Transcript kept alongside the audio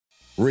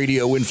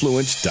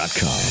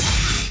RadioInfluence.com.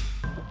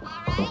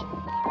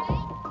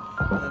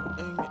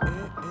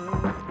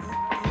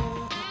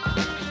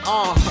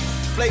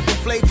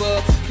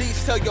 Flavor,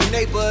 please tell your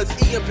neighbors.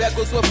 Ian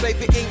Beckles with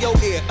flavor in your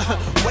ear.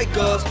 Wake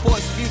up,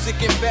 sports, music,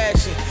 and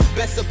fashion.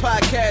 Best of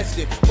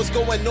podcasting. What's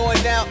going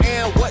on now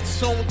and what's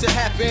soon to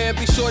happen?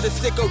 Be sure to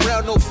stick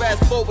around, no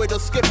fast forward or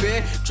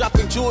skipping.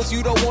 Dropping jewels,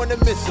 you don't want to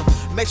miss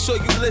them. Make sure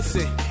you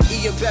listen.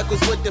 Ian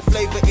Beckles with the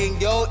flavor in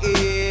your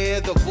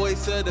ear. The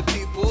voice of the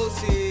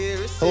people's here.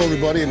 Hello,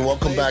 everybody, and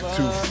welcome back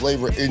to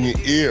Flavor in Your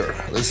Ear.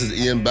 This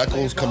is Ian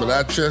Beckles coming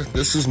at you.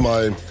 This is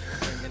my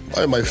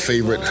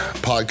favorite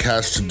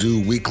podcast to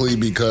do weekly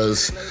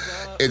because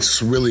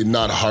it's really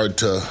not hard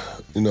to,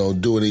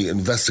 do any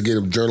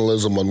investigative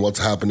journalism on what's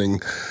happening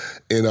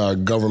in our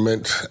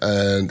government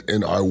and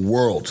in our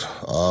world.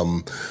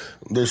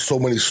 There's so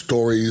many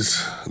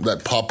stories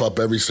that pop up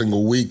every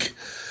single week.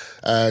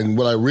 And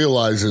what I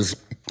realize is,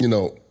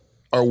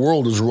 our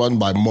world is run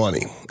by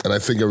money. And I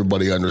think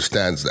everybody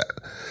understands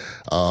that.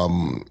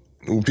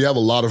 If you have a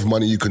lot of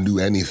money, you can do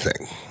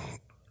anything.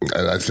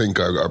 And I think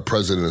our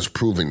president is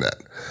proving that.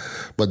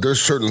 But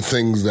there's certain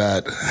things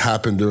that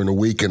happen during the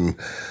week, and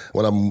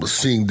when I'm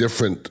seeing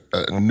different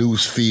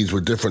news feeds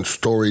with different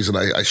stories, and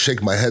I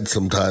shake my head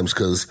sometimes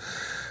because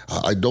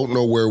I don't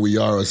know where we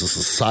are as a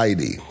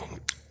society.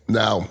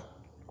 Now,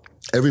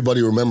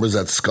 everybody remembers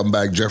that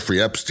scumbag Jeffrey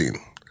Epstein,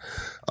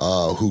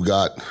 who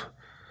got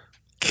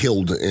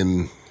killed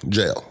in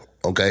jail,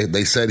 okay?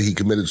 They said he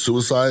committed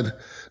suicide.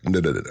 No.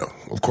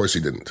 Of course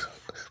he didn't.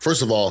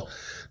 First of all,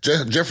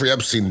 Jeffrey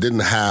Epstein didn't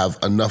have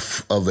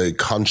enough of a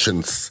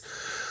conscience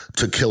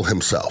to kill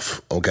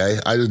himself, okay?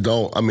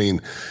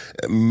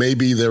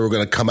 Maybe they were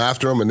going to come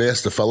after him and they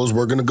asked the fellows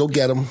were going to go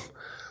get him,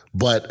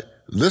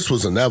 but this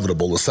was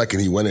inevitable the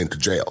second he went into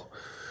jail.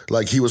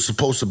 Like, he was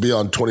supposed to be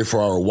on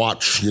 24-hour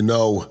watch.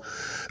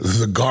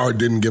 The guard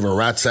didn't give a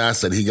rat's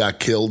ass that he got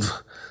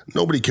killed.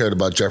 Nobody cared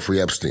about Jeffrey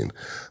Epstein.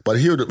 But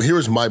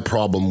here's my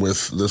problem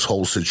with this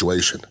whole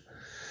situation.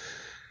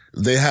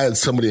 They had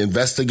somebody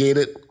investigate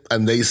it,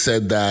 and they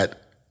said that,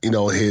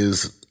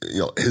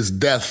 his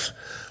death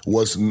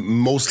was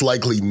most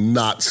likely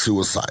not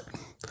suicide.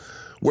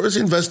 Where's the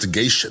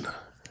investigation?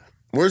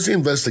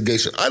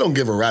 I don't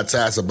give a rat's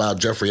ass about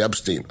Jeffrey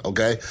Epstein,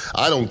 okay?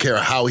 I don't care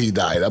how he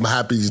died. I'm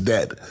happy he's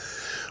dead.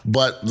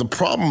 But the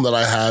problem that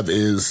I have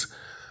is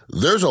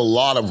there's a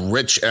lot of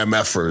rich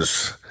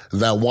MFers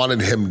that wanted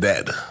him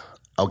dead,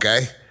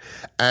 okay?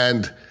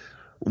 And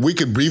we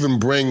could even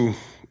bring,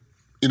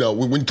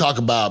 when we talk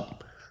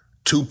about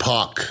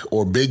Tupac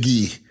or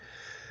Biggie,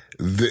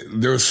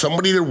 there's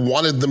somebody that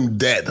wanted them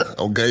dead,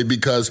 okay?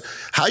 Because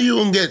how you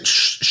gonna get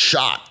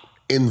shot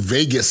in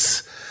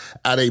Vegas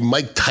at a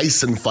Mike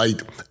Tyson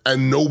fight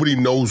and nobody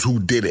knows who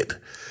did it?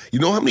 You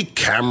know how many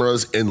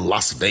cameras in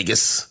Las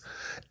Vegas?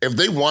 If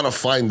they want to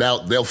find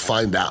out, they'll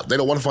find out. They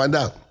don't want to find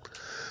out.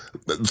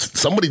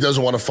 Somebody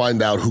doesn't want to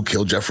find out who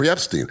killed Jeffrey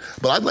Epstein.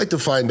 But I'd like to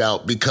find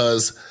out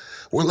because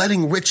we're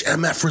letting rich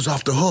MFers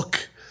off the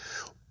hook.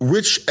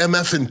 Rich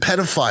MFing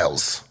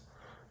pedophiles,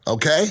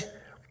 okay?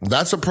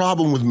 That's a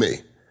problem with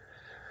me.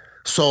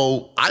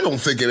 So I don't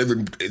think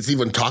it's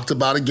even talked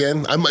about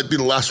again. I might be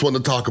the last one to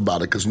talk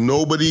about it because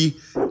nobody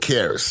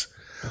cares.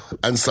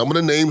 And some of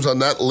the names on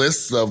that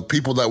list of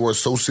people that were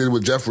associated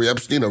with Jeffrey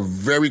Epstein are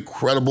very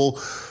credible,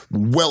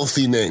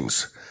 wealthy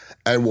names.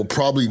 And we'll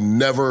probably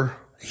never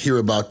hear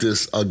about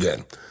this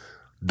again.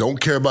 Don't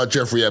care about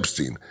Jeffrey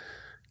Epstein.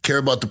 Care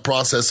about the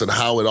process and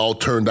how it all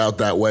turned out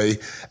that way.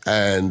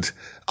 And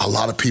a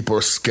lot of people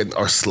are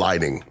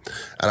sliding.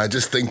 And I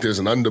just think there's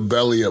an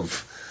underbelly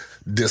of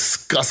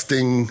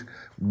disgusting,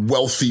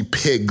 wealthy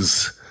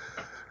pigs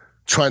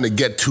trying to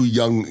get to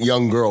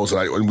young girls.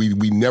 And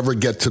we never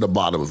get to the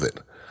bottom of it.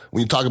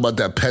 When you talk about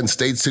that Penn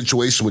State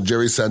situation with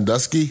Jerry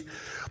Sandusky,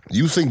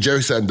 you think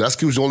Jerry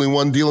Sandusky was the only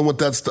one dealing with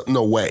that stuff?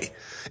 No way.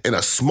 In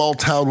a small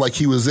town like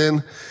he was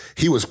in,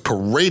 he was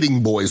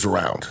parading boys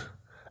around.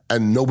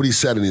 And nobody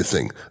said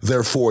anything.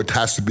 Therefore, it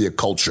has to be a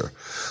culture.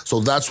 So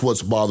that's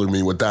what's bothering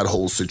me with that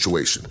whole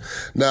situation.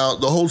 Now,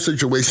 the whole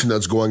situation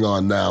that's going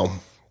on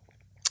now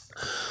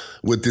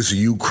with this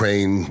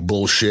Ukraine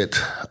bullshit,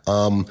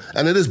 and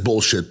it is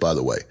bullshit, by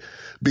the way,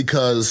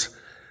 because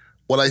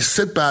when I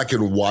sit back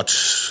and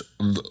watch,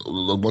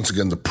 once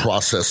again, the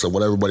process of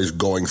what everybody's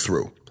going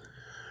through,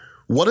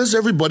 what is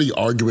everybody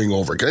arguing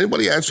over? Can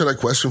anybody answer that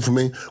question for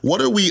me?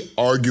 What are we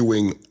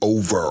arguing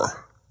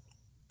over?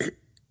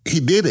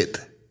 He did it.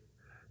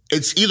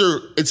 It's either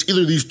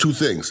these two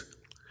things.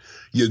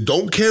 You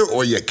don't care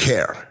or you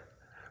care.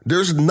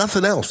 There's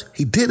nothing else.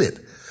 He did it.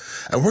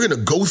 And we're going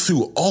to go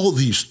through all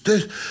these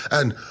things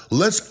and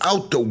let's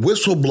out the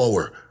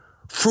whistleblower.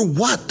 For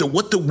what?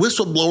 What the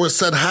whistleblower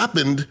said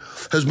happened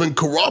has been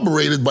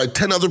corroborated by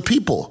 10 other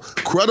people,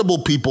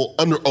 credible people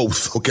under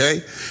oath,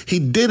 okay? He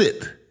did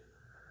it.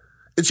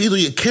 It's either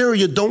you care or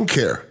you don't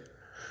care.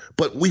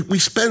 But we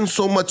spend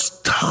so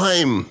much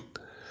time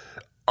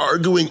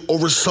arguing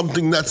over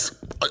something that's,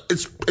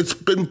 it's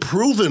been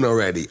proven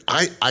already.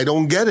 I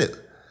don't get it.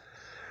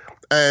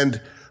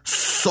 And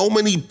so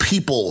many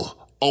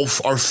people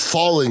are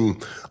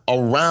falling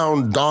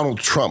around Donald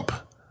Trump.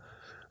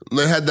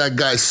 They had that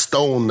guy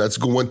Stone that's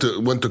went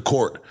to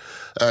court,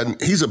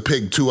 and he's a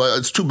pig too.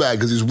 It's too bad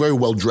because he's very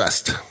well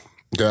dressed.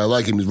 Okay, I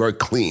like him. He's very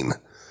clean,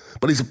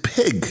 but he's a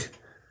pig.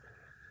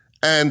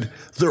 And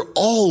they're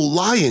all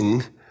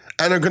lying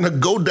and are going to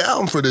go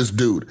down for this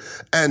dude.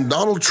 And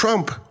Donald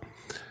Trump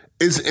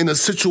is in a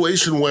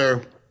situation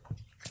where,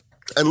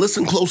 and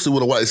listen closely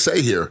to what I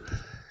say here,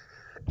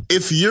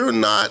 if you're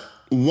not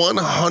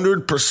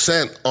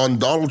 100% on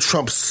Donald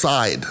Trump's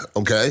side,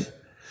 okay,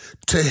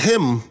 to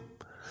him,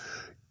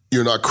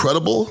 you're not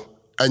credible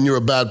and you're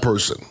a bad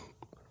person.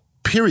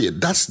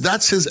 Period.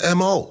 That's his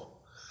MO.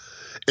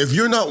 If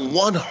you're not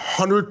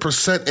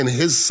 100% in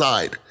his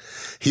side,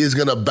 he is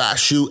going to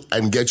bash you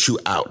and get you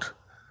out.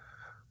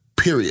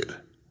 Period.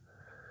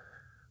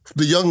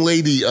 The young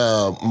lady,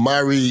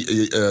 Mari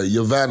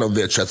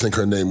Yovanovitch, I think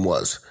her name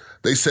was,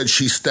 they said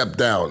she stepped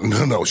down.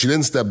 No, she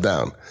didn't step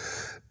down.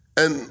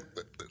 And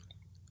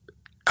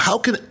how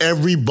can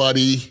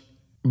everybody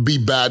be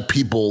bad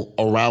people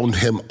around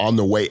him on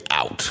the way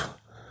out?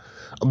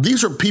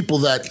 These are people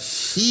that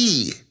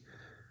he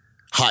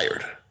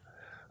hired.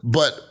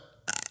 But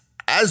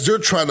as they're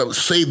trying to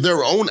save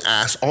their own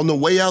ass on the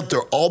way out,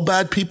 they're all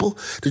bad people.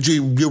 Did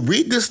you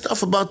read this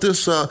stuff about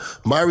this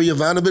Mari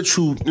Yovanovitch,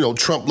 who,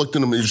 Trump looked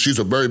at him and she's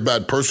a very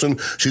bad person.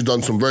 She's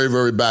done some very,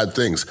 very bad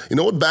things. You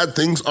know what bad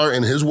things are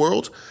in his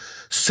world?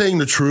 Saying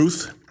the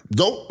truth.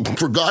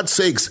 For God's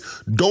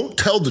sakes, don't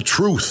tell the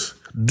truth.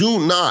 Do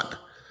not.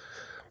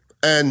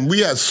 And we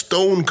had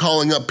Stone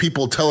calling up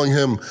people telling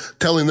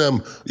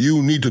them,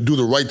 you need to do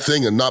the right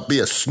thing and not be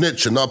a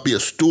snitch and not be a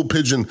stool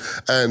pigeon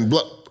and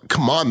blah.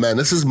 Come on, man,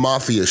 this is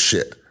mafia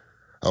shit,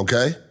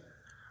 okay?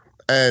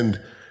 And,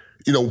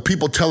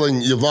 people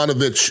telling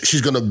Yovanovitch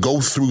she's going to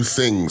go through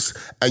things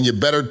and you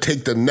better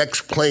take the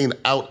next plane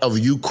out of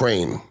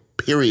Ukraine,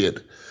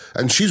 period.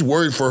 And she's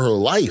worried for her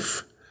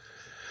life.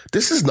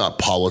 This is not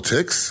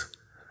politics.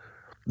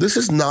 This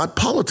is not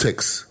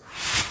politics.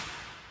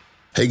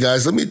 Hey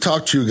guys, let me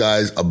talk to you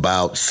guys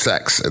about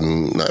sex.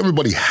 And not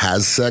everybody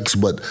has sex,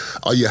 but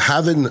are you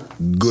having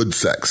good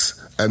sex?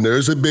 And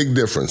there's a big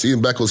difference.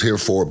 Ian Beckles here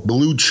for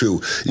Blue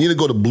Chew. You need to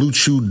go to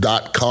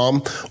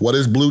BlueChew.com. What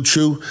is Blue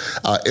Chew?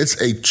 It's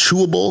a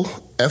chewable,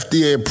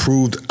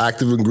 FDA-approved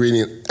active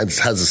ingredient and it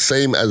has the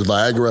same as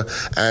Viagra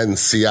and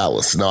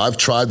Cialis. Now, I've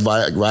tried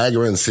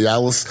Viagra and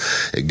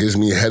Cialis. It gives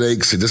me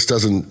headaches. It just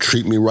doesn't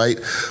treat me right.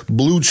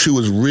 Blue Chew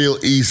is real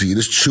easy. You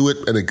just chew it,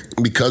 and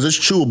because it's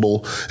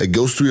chewable, it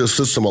goes through your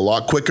system a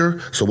lot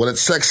quicker. So when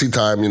it's sexy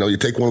time, you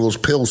take one of those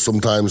pills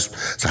sometimes,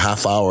 it's a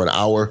half hour, an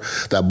hour.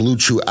 That Blue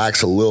Chew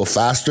acts a little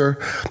faster.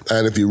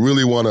 And if you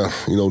really want to,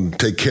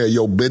 take care of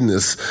your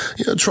business,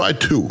 try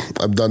 2.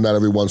 I've done that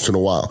every once in a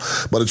while.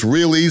 But it's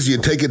real easy. You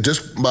take it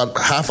just about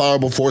half hour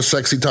before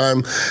sexy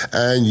time,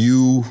 and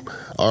you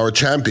are a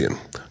champion.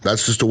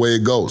 That's just the way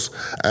it goes.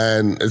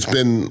 And it's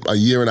been a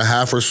year and a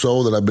half or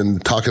so that I've been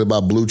talking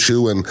about Blue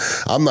Chew, and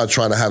I'm not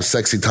trying to have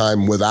sexy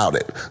time without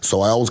it.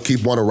 So I always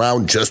keep one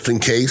around just in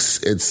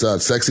case it's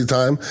sexy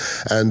time.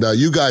 And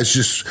you guys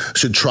just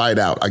should try it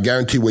out. I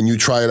guarantee when you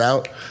try it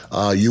out,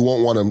 you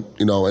won't want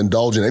to,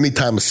 indulge in any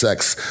time of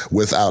sex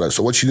without it.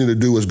 So what you need to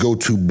do is go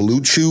to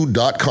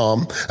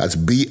BlueChew.com. That's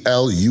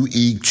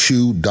BLUE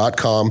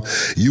Chew.com.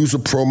 Use the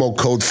promo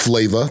code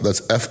FLAVA.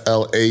 That's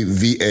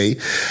FLAVA.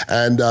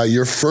 And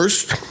your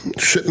first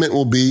shipment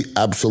will be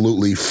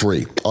absolutely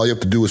free. All you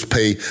have to do is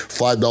pay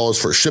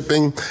 $5 for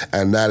shipping,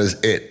 and that is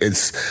it.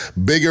 It's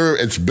bigger,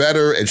 it's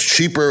better, it's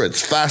cheaper,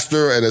 it's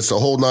faster, and it's a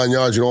whole 9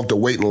 yards. You don't have to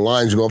wait in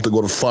lines. You don't have to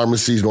go to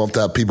pharmacies. You don't have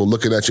to have people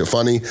looking at you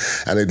funny,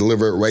 and they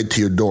deliver it right to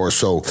your door.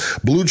 So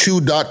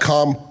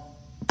BlueChew.com,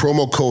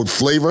 promo code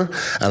FLAVOR,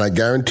 and I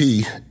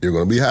guarantee you're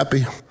going to be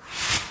happy.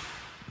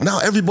 Now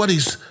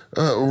everybody's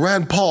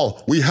Rand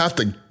Paul. We have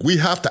to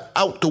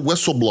out the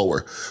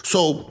whistleblower.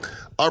 So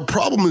our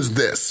problem is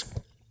this.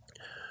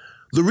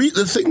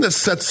 The thing that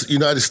sets the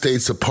United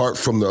States apart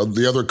from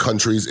the other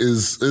countries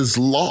is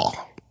law.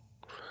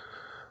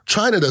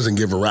 China doesn't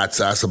give a rat's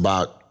ass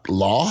about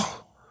law.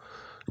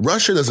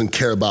 Russia doesn't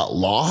care about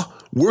law.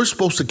 We're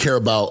supposed to care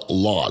about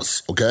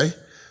laws, okay?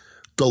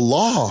 The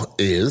law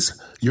is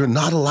you're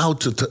not allowed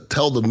to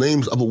tell the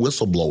names of a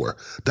whistleblower.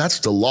 That's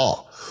the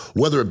law,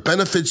 whether it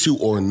benefits you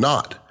or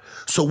not.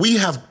 So we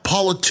have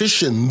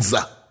politicians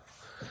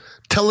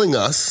telling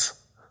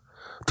us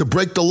to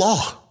break the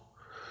law.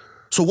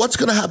 So what's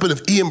going to happen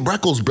if Ian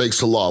Beckles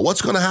breaks the law?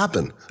 What's going to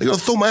happen? They're going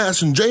to throw my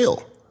ass in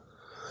jail.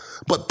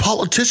 But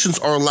politicians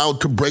are allowed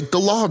to break the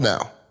law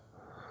now.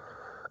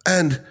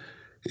 And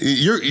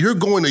you're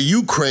going to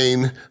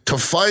Ukraine to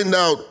find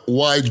out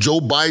why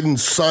Joe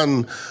Biden's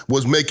son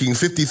was making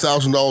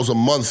 $50,000 a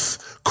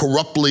month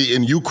corruptly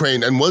in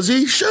Ukraine. And was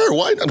he? Sure.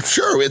 Why? I'm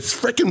sure. It's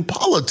freaking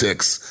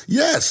politics.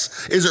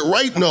 Yes. Is it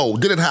right? No.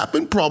 Did it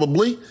happen?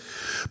 Probably.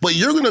 But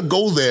you're going to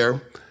go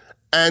there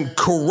and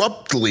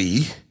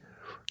corruptly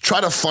try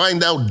to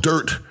find out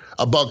dirt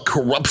about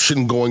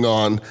corruption going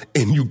on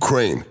in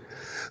Ukraine.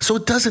 So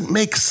it doesn't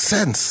make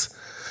sense.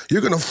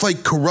 You're going to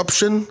fight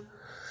corruption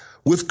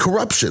with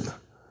corruption.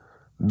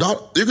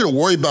 You're going to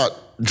worry about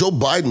Joe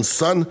Biden's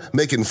son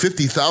making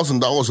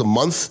 $50,000 a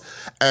month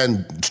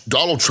and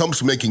Donald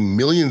Trump's making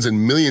millions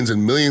and millions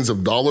and millions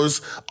of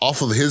dollars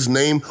off of his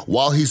name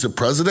while he's the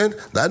president?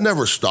 That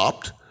never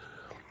stopped.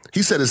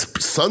 He said his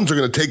sons are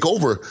going to take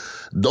over.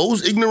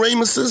 Those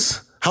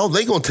ignoramuses, how are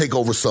they going to take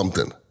over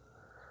something?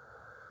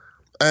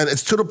 And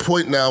it's to the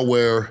point now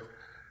where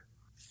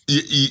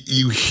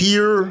you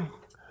hear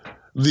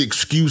the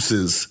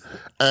excuses,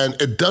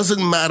 and it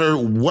doesn't matter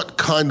what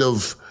kind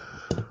of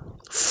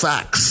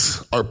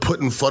facts are put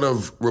in front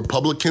of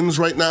Republicans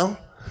right now.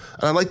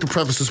 And I'd like to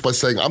preface this by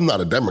saying I'm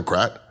not a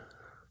Democrat.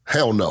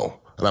 Hell no.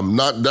 And I'm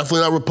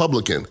definitely not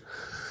Republican.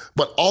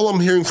 But all I'm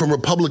hearing from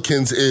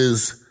Republicans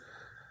is,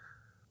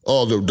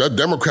 oh, the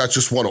Democrats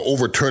just want to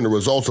overturn the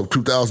results of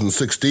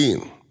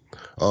 2016.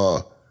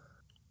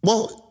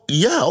 Well,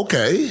 yeah,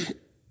 okay.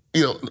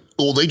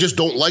 Well, they just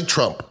don't like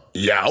Trump.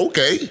 Yeah,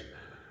 okay.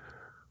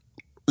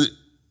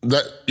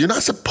 That you're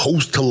not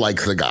supposed to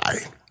like the guy.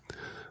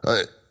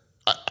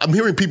 I'm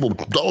hearing people,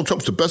 Donald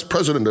Trump's the best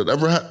president that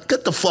ever had.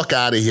 Get the fuck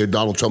out of here,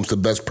 Donald Trump's the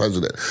best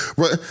president.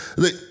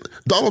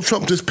 Donald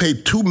Trump just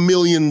paid $2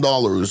 million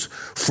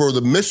for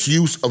the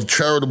misuse of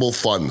charitable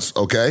funds,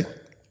 okay?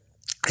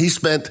 He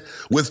spent,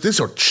 these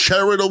are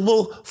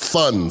charitable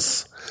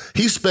funds.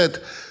 He spent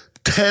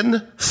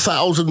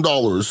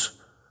 $10,000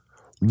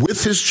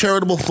 with his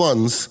charitable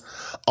funds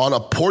on a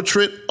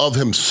portrait of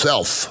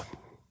himself.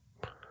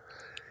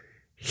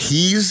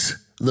 He's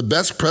the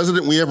best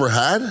president we ever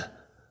had?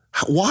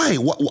 Why?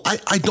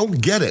 I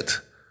don't get it.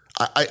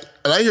 And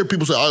I hear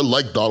people say, I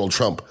like Donald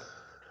Trump.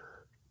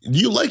 Do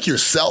you like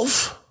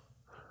yourself?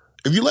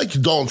 If you like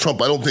Donald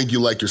Trump, I don't think you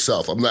like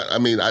yourself. I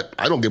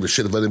don't give a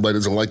shit if anybody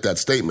doesn't like that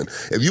statement.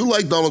 If you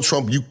like Donald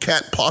Trump, you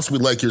can't possibly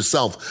like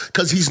yourself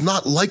because he's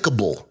not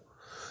likable.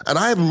 And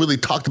I haven't really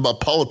talked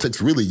about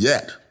politics really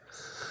yet.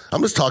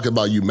 I'm just talking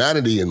about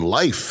humanity and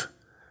life.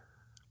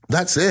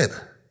 That's it.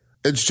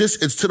 It's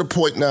to the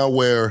point now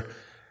where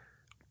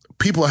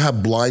people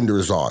have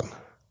blinders on.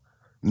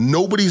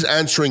 Nobody's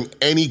answering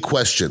any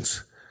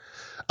questions.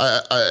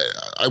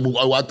 I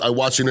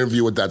watched an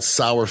interview with that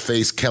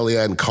sour-faced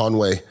Kellyanne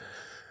Conway.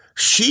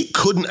 She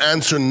couldn't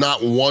answer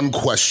not one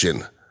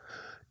question.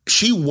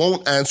 She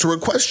won't answer a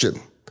question.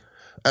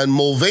 And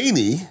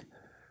Mulvaney,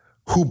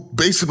 who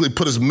basically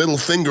put his middle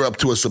finger up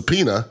to a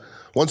subpoena,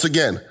 once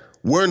again,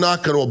 we're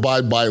not going to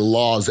abide by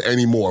laws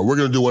anymore. We're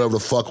going to do whatever the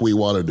fuck we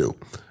want to do.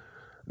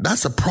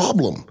 That's a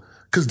problem.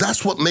 Because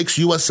that's what makes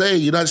USA,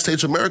 United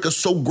States of America,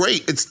 so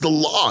great. It's the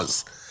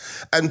laws.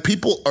 And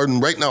people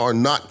right now are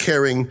not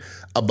caring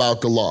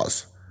about the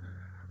laws.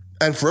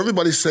 And for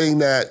everybody saying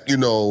that,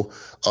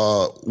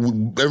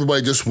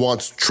 everybody just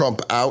wants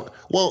Trump out.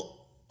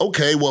 Well,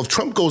 okay, if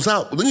Trump goes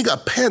out, then you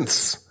got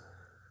Pence.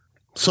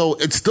 So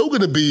it's still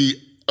going to be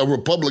a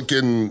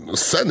Republican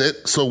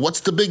Senate. So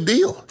what's the big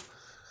deal?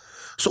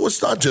 So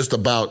it's not just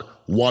about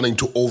wanting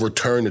to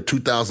overturn the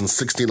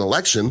 2016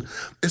 election.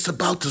 It's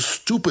about the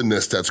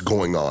stupidness that's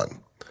going on.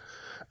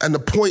 And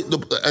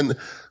and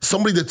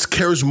somebody that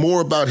cares more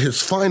about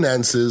his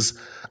finances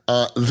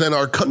than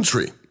our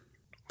country.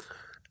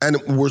 And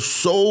we're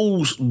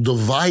so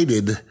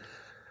divided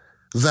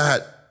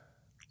that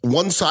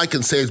one side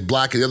can say it's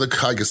black and the other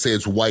side can say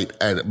it's white.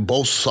 And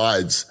both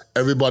sides,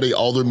 everybody,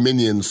 all their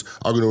minions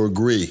are going to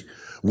agree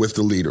with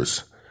the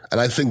leaders.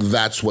 And I think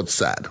that's what's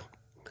sad.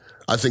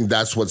 I think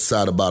that's what's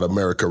sad about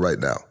America right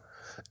now,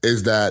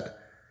 is that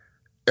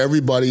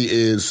everybody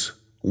is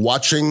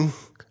watching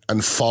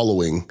and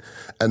following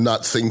and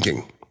not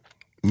thinking.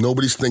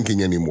 Nobody's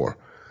thinking anymore.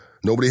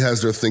 Nobody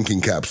has their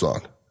thinking caps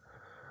on.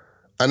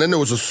 And then there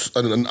was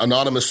an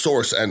anonymous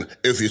source, and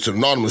if it's an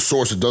anonymous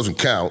source, it doesn't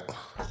count,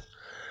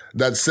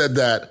 that said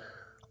that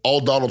all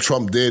Donald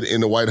Trump did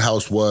in the White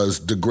House was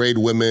degrade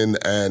women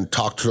and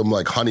talk to them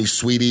like honey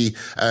sweetie.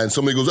 And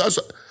somebody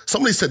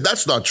said,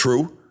 that's not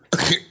true.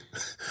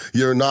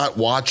 You're not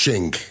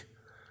watching.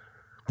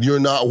 You're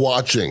not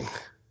watching.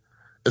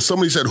 If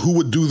somebody said, who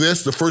would do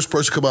this? The first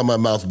person to come out of my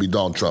mouth would be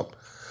Donald Trump.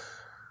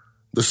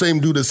 The same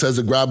dude that says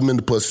to grab him in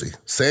the pussy.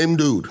 Same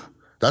dude.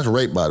 That's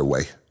rape, by the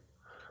way.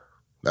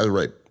 That's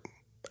rape.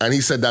 And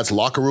he said that's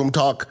locker room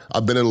talk.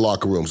 I've been in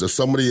locker rooms. If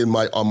somebody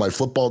on my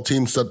football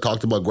team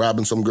talked about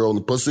grabbing some girl in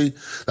the pussy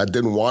that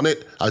didn't want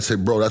it, I'd say,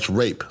 bro, that's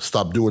rape.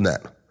 Stop doing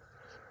that.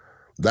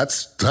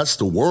 That's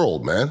the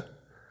world, man.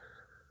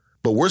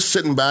 But we're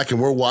sitting back and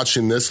we're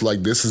watching this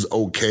like this is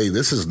okay.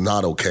 This is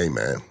not okay,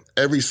 man.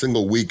 Every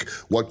single week,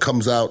 what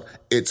comes out,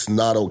 it's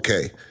not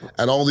okay.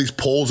 And all these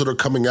polls that are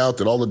coming out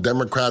that all the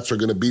Democrats are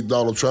going to beat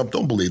Donald Trump,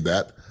 don't believe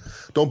that.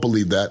 Don't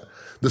believe that.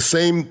 The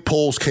same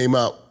polls came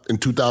out in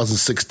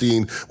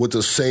 2016 with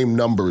the same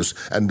numbers,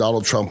 and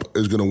Donald Trump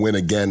is going to win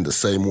again the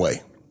same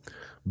way.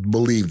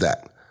 Believe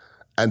that.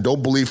 And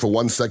don't believe for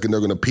 1 second they're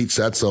going to impeach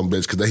that son of a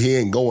bitch, because he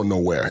ain't going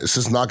nowhere. It's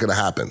just not going to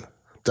happen.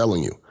 I'm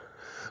telling you.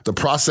 The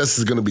process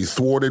is going to be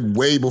thwarted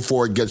way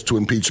before it gets to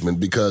impeachment,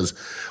 because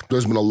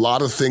there's been a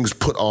lot of things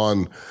put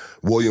on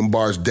William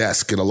Barr's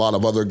desk and a lot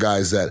of other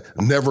guys that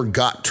never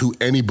got to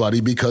anybody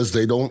because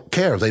they don't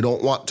care. They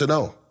don't want to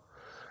know.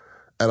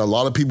 And a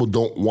lot of people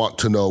don't want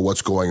to know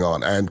what's going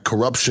on. And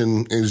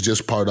corruption is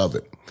just part of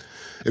it.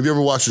 If you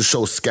ever watched the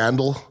show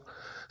Scandal,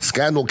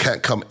 Scandal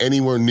can't come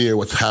anywhere near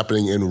what's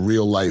happening in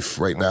real life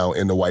right now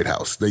in the White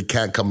House. They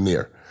can't come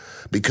near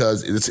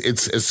because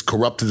it's as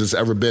corrupt as it's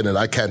ever been, and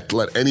I can't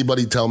let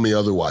anybody tell me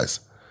otherwise.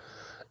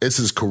 It's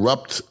as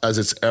corrupt as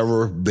it's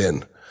ever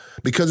been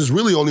because it's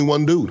really only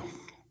one dude.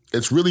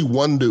 It's really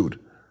one dude.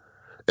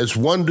 It's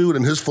one dude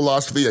and his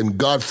philosophy, and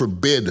God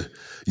forbid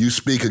you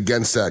speak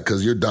against that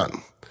because you're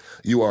done.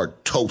 You are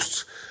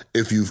toast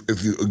if you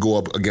go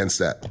up against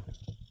that.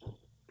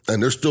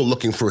 And they're still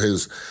looking for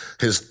his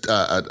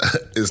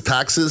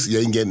taxes. You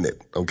ain't getting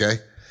it, okay?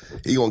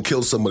 He gonna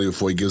kill somebody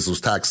before he gives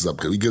those taxes up.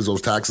 Because if he gives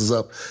those taxes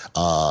up,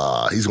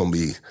 his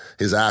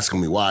ass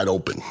gonna be wide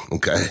open,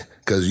 okay?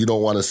 Because you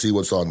don't want to see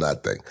what's on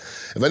that thing.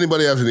 If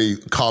anybody has any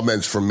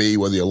comments for me,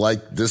 whether you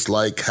like,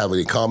 dislike, have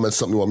any comments,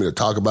 something you want me to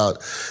talk about,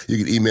 you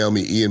can email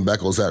me,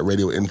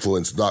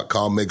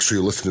 ianbeckles@radioinfluence.com. Make sure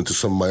you're listening to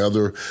some of my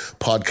other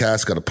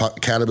podcasts. Got a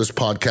cannabis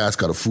podcast,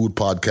 got a food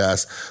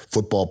podcast,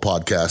 football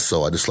podcast.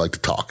 So I just like to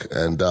talk.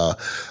 And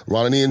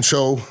Ron and Ian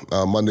Show,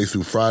 Monday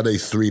through Friday,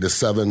 3 to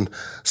 7,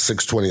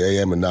 6:20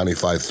 a.m. and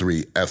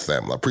 95.3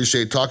 FM. I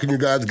appreciate talking to you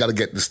guys. Got to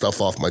get this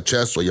stuff off my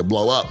chest so you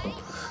blow up.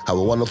 Have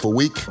a wonderful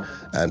week,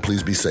 and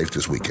please be safe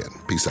this weekend.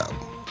 Peace out.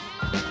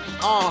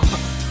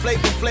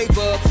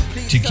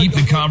 To keep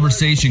the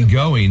conversation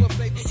going,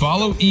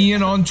 follow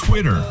Ian on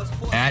Twitter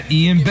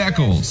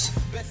 @IanBeckles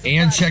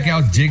and check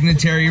out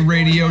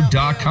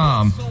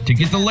dignitaryradio.com to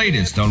get the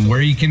latest on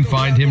where you can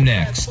find him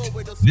next.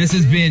 This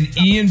has been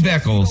Ian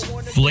Beckles,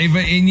 Flavor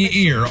in Your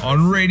Ear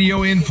on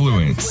Radio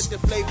Influence.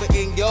 Put the flavor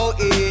in your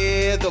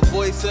ear, the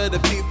voice of the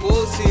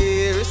people's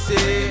here. It's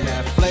in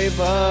that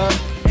flavor.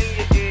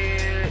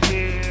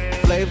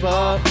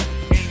 Flavor,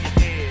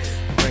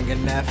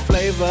 bringing that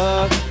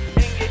flavor,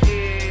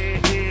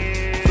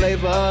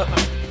 flavor.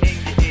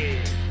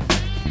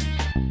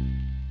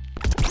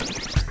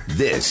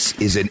 This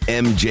is an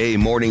MJ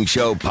Morning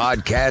Show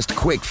podcast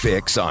quick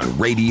fix on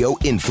Radio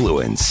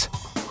Influence.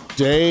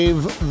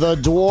 Dave the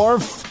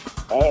Dwarf.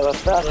 Hey,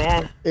 what's up,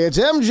 man? It's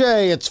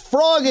MJ, it's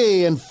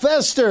Froggy, and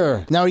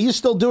Fester. Now, are you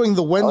still doing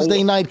the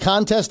Wednesday night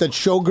contest at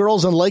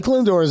Showgirls in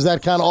Lakeland, or is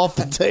that kind of off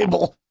the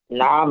table?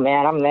 Nah,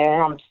 man, I'm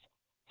there. I'm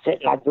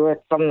sitting. I do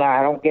it from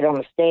I don't get on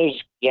the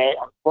stage yet.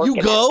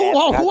 You go?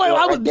 Oh,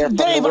 wait,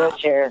 Dave,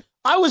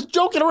 I was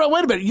joking around.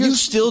 Wait a minute. You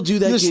still do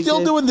that You're gig, still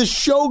Dave? doing the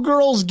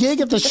Showgirls gig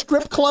at the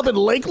strip club in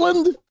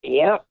Lakeland?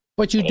 Yep.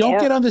 But you don't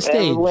get on the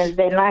stage.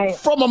 Wednesday night.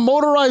 From a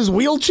motorized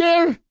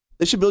wheelchair?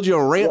 They should build you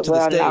a ramp to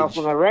the stage. No,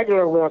 from a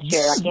regular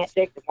wheelchair. I can't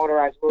take the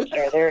motorized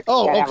wheelchair there.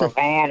 Oh, I okay. have a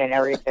van and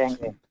everything.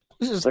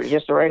 But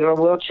just a regular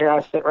wheelchair,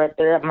 I sit right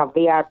there at my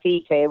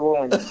VIP table,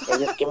 and they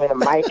just give me the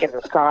mic and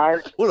the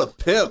card. What a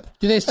pimp.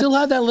 Do they still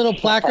have that little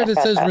placard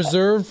that says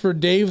reserved for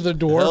Dave the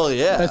Dwarf? Hell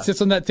yeah. That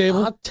sits on that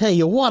table? I'll tell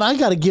you what, I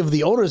got to give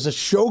the owners of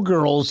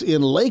Showgirls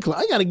in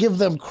Lakeland, I got to give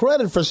them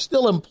credit for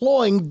still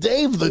employing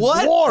Dave the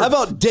Dwarf. How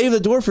about Dave the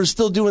Dwarf for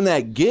still doing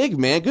that gig,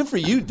 man? Good for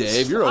you,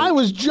 Dave. I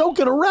was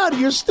joking around.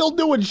 You're still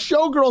doing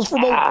Showgirls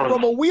from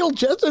a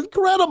wheelchair. It's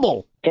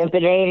incredible.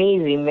 Pimping ain't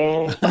easy,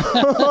 man.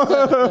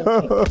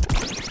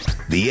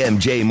 The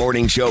MJ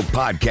Morning Show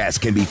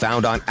podcast can be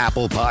found on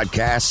Apple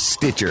Podcasts,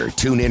 Stitcher,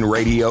 TuneIn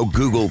Radio,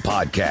 Google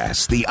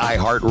Podcasts, the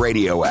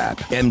iHeartRadio app,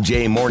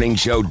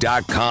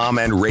 MJMorningshow.com,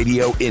 and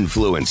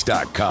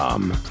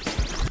RadioInfluence.com.